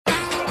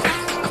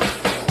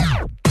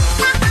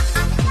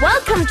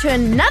welcome to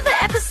another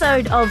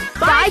episode of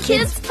By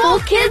Kids for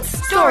Kids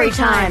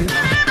Storytime.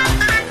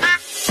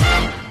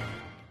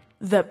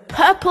 The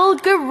Purple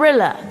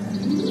Gorilla.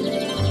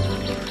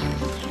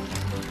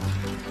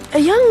 A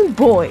young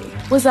boy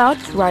was out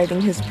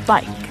riding his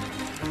bike.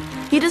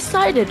 He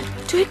decided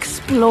to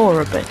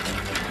explore a bit,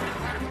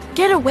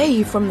 get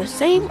away from the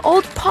same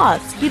old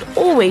paths he'd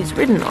always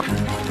ridden on.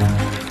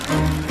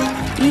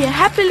 He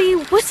happily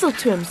whistled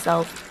to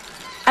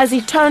himself as he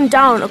turned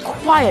down a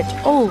quiet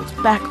old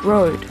back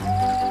road.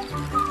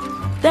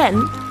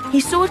 Then he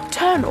saw a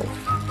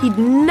turnoff he'd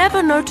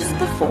never noticed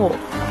before.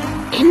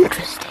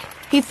 Interesting.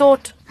 He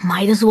thought,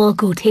 might as well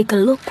go take a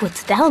look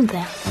what's down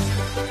there.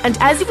 And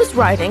as he was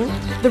riding,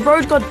 the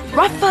road got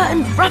rougher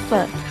and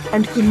rougher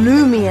and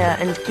gloomier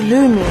and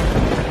gloomier.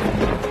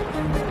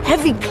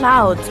 Heavy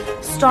clouds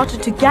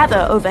started to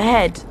gather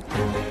overhead.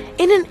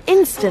 In an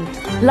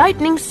instant,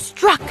 lightning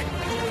struck,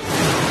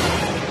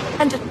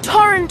 and a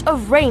torrent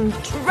of rain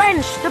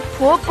drenched the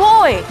poor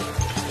boy.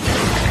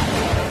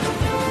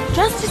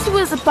 Just as he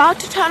was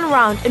about to turn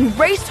around and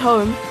race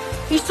home,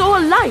 he saw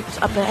a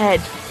light up ahead.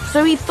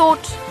 So he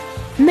thought,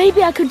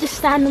 maybe I could just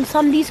stand on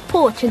somebody's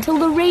porch until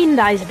the rain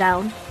dies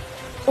down.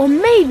 Or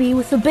maybe,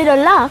 with a bit of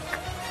luck,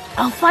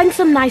 I'll find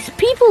some nice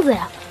people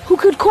there who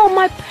could call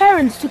my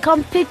parents to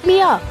come pick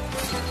me up.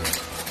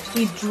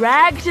 He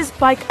dragged his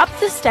bike up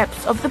the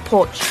steps of the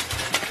porch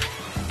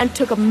and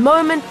took a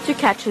moment to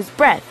catch his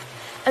breath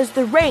as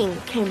the rain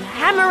came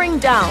hammering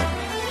down.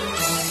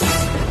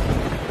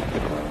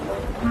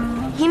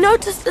 He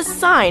noticed a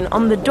sign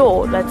on the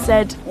door that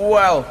said,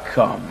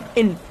 "Welcome,"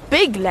 in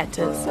big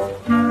letters,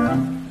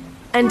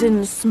 and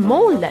in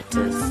small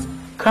letters,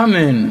 "Come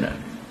in."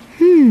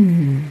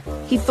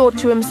 He thought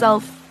to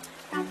himself.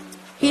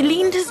 He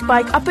leaned his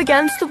bike up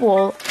against the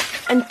wall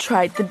and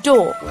tried the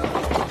door.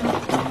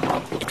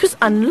 It was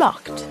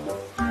unlocked.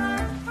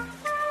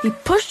 He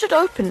pushed it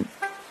open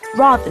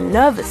rather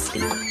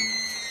nervously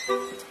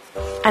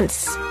and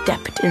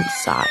stepped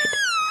inside.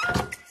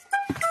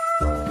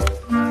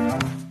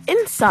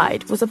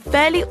 Inside was a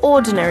fairly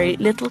ordinary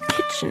little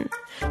kitchen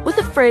with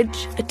a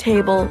fridge, a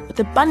table with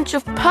a bunch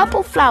of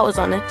purple flowers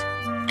on it,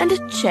 and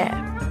a chair.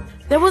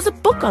 There was a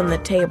book on the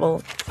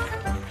table.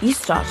 He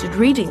started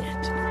reading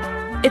it.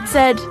 It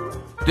said,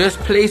 "This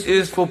place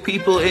is for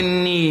people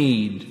in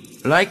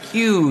need, like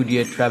you,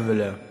 dear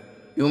traveler.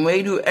 You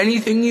may do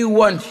anything you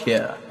want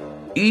here.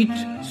 Eat,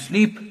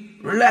 sleep,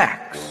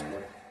 relax.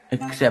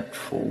 Except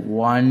for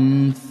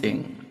one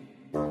thing.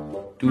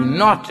 Do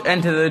not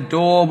enter the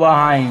door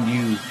behind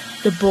you."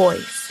 The boy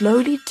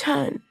slowly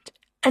turned,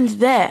 and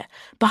there,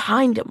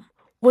 behind him,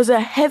 was a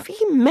heavy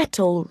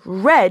metal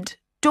red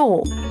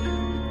door,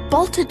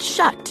 bolted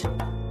shut,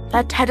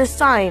 that had a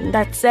sign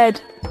that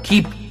said,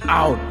 "Keep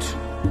out."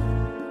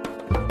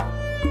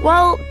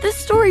 Well, this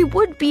story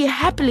would be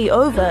happily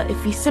over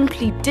if he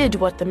simply did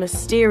what the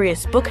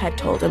mysterious book had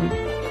told him.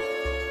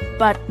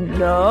 But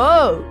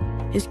no,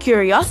 his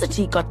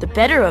curiosity got the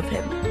better of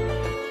him.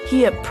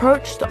 He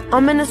approached the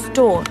ominous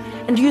door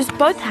and used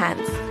both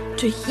hands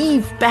to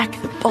heave back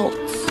the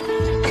bolts.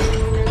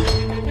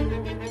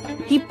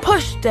 He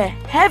pushed the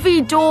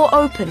heavy door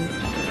open.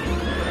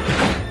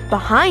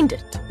 Behind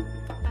it,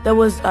 there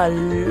was a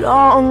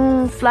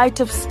long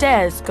flight of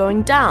stairs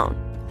going down.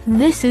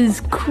 This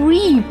is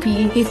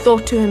creepy, he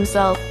thought to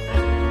himself.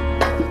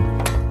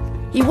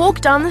 He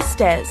walked down the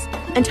stairs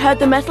and heard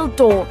the metal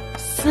door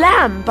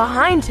slam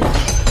behind him.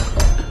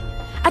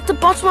 At the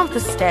bottom of the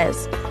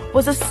stairs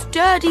was a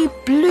sturdy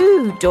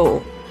blue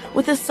door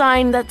with a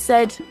sign that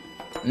said,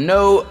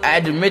 "No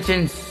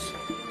admittance.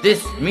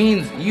 This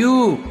means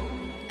you."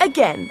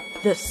 Again,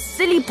 the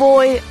silly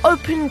boy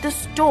opened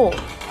this door.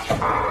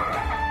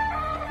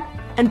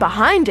 And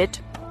behind it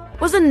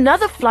was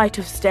another flight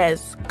of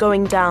stairs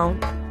going down.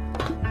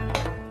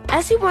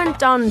 As he went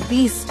down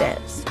these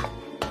stairs,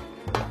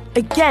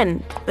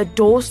 again the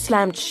door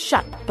slammed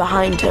shut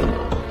behind him.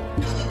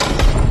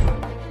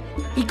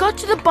 He got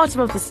to the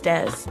bottom of the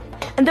stairs,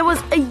 and there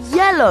was a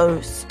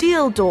yellow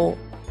steel door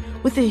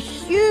with a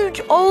huge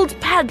old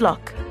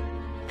padlock,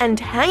 and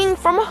hanging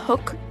from a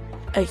hook,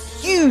 a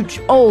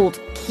huge old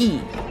key.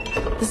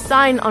 The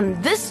sign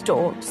on this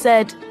door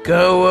said,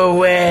 "Go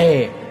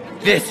away.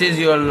 This is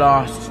your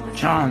last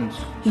chance."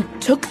 He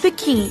took the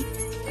key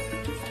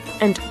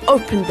and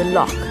opened the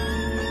lock,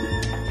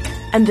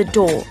 and the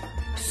door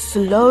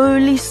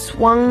slowly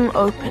swung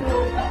open,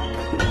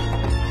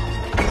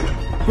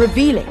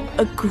 revealing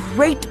a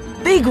great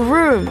big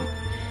room.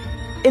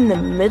 In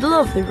the middle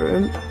of the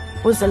room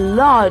was a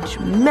large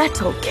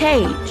metal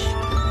cage.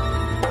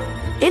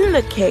 In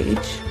the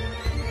cage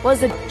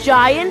was a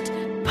giant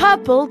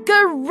purple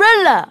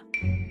gorilla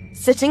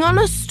sitting on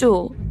a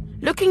stool,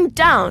 looking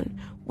down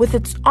with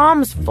its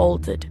arms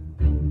folded.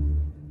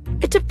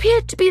 It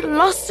appeared to be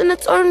lost in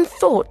its own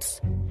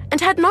thoughts and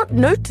had not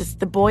noticed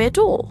the boy at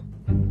all.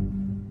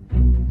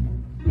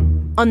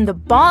 On the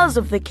bars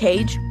of the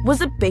cage was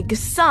a big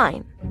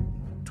sign.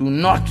 "Do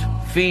not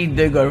feed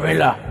the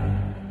gorilla.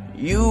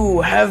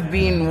 You have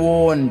been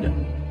warned."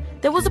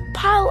 There was a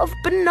pile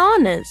of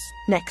bananas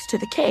next to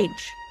the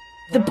cage.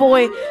 The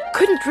boy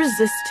couldn't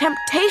resist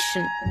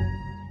temptation.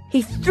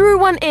 He threw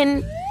one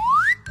in,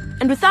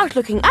 and without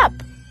looking up,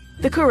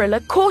 the gorilla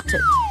caught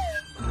it.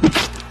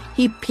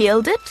 He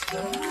peeled it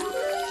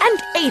and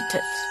ate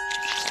it.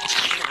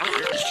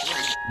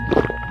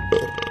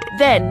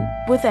 Then,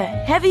 with a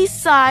heavy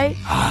sigh,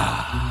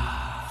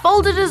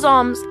 folded his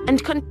arms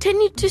and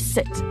continued to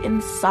sit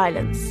in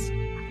silence.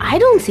 I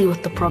don't see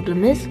what the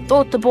problem is,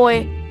 Thought the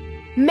boy.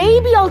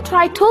 Maybe I'll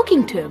try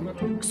talking to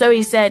him. So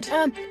he said,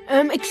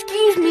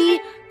 Excuse me,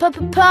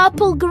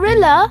 Purple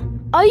Gorilla,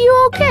 are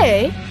you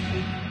okay?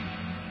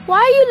 Why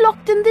are you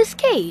locked in this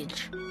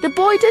cage? The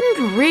boy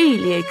didn't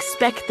really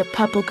expect the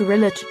purple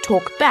gorilla to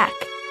talk back.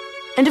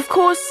 And of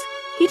course,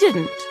 he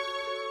didn't.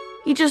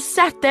 He just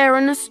sat there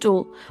on a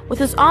stool with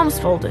his arms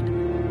folded,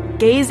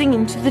 gazing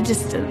into the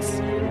distance.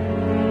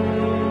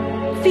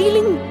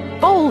 Feeling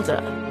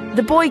bolder,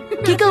 the boy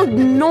giggled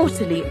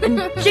naughtily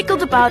and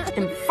jiggled about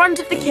in front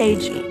of the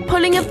cage,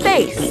 pulling a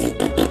face.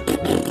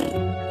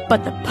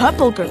 But the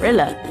purple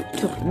gorilla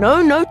took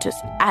no notice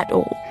at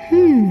all.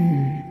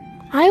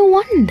 I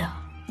wonder.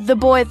 The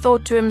boy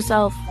thought to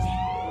himself.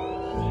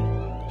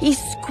 He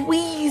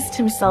squeezed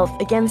himself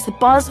against the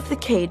bars of the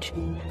cage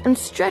and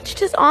stretched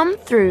his arm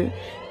through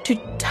to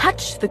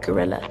touch the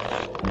gorilla.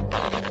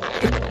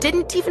 It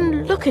didn't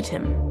even look at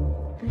him.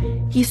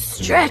 He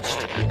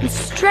stretched and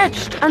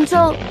stretched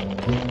until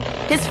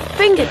his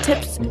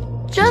fingertips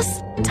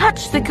just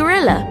touched the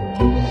gorilla.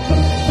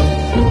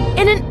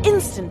 In an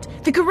instant,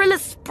 the gorilla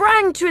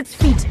sprang to its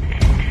feet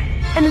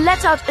and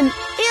let out an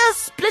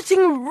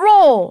ear-splitting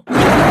roar.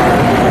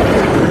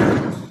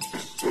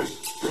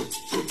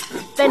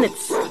 Then it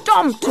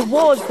stomped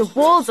towards the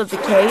walls of the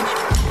cage,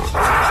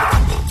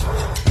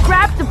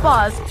 grabbed the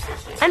bars,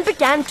 and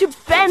began to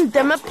bend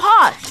them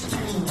apart.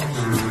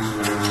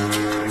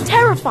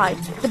 Terrified,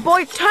 the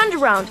boy turned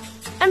around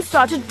and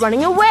started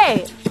running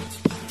away.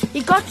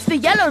 He got to the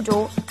yellow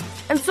door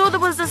and saw there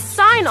was a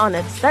sign on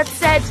it that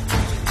said,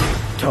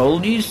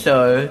 Told you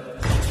so.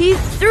 He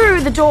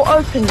threw the door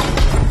open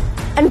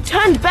and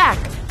turned back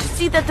to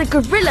see that the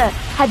gorilla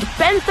had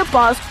bent the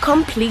bars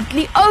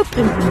completely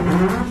open.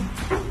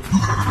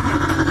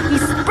 He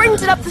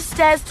sprinted up the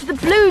stairs to the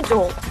blue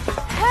door.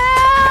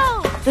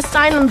 Help! The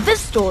sign on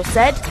this door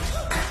said,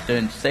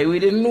 Don't say we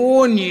didn't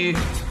warn you.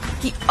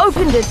 He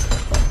opened it,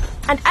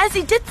 and as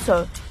he did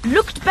so,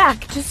 looked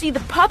back to see the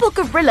purple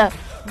gorilla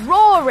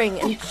roaring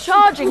and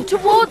charging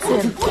towards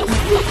him.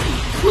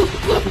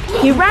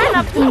 He ran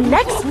up the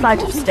next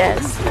flight of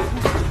stairs.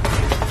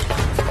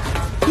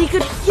 He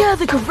could hear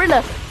the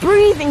gorilla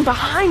breathing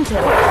behind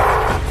him.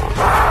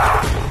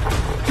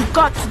 He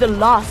got to the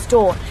last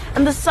door,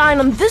 and the sign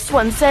on this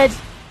one said,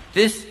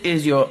 This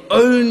is your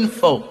own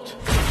fault.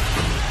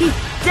 He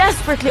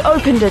desperately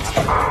opened it,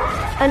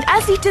 and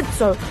as he did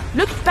so,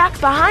 looked back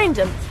behind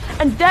him,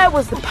 and there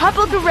was the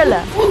purple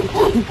gorilla.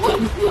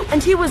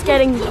 And he was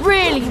getting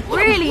really,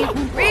 really,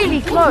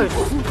 really close.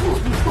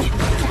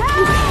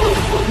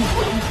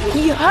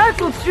 He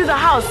hurtled through the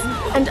house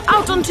and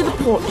out onto the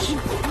porch.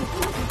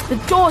 The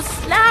door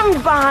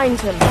slammed behind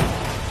him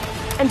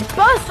and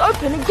burst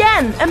open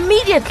again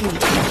immediately.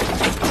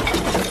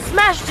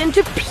 Smashed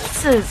into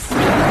pieces.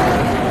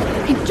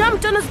 He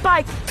jumped on his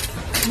bike,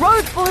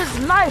 rode for his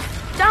life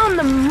down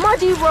the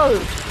muddy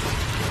road.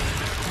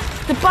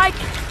 The bike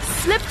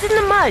slipped in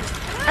the mud,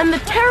 and the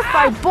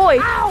terrified boy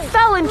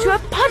fell into a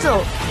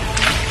puddle.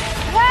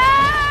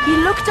 He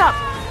looked up,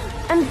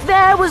 and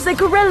there was the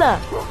gorilla,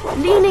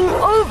 leaning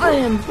over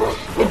him.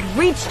 It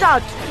reached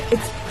out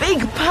its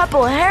big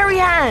purple hairy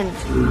hand.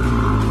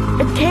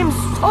 It came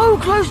so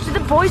close to the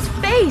boy's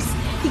face,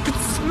 he could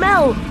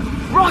smell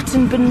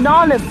rotten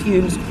banana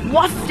fumes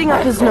wafting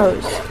up his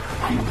nose.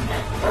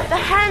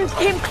 The hand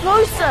came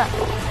closer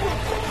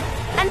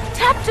and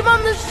tapped him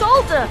on the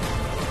shoulder.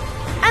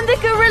 And the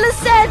gorilla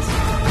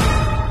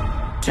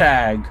said,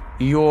 Tag,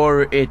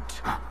 you're it.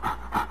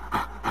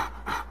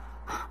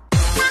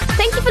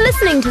 Thank you for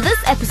listening to this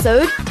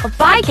episode of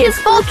By Kids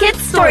for Kids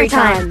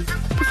Storytime,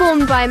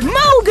 performed by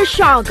Mo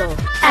Gashago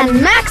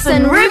and Max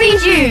and Ruby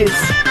Jews.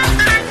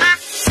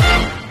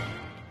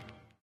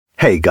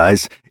 Hey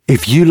guys,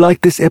 if you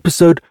like this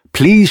episode,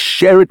 please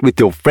share it with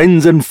your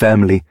friends and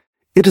family.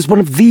 It is one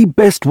of the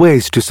best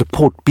ways to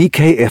support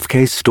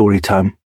BKFK Storytime.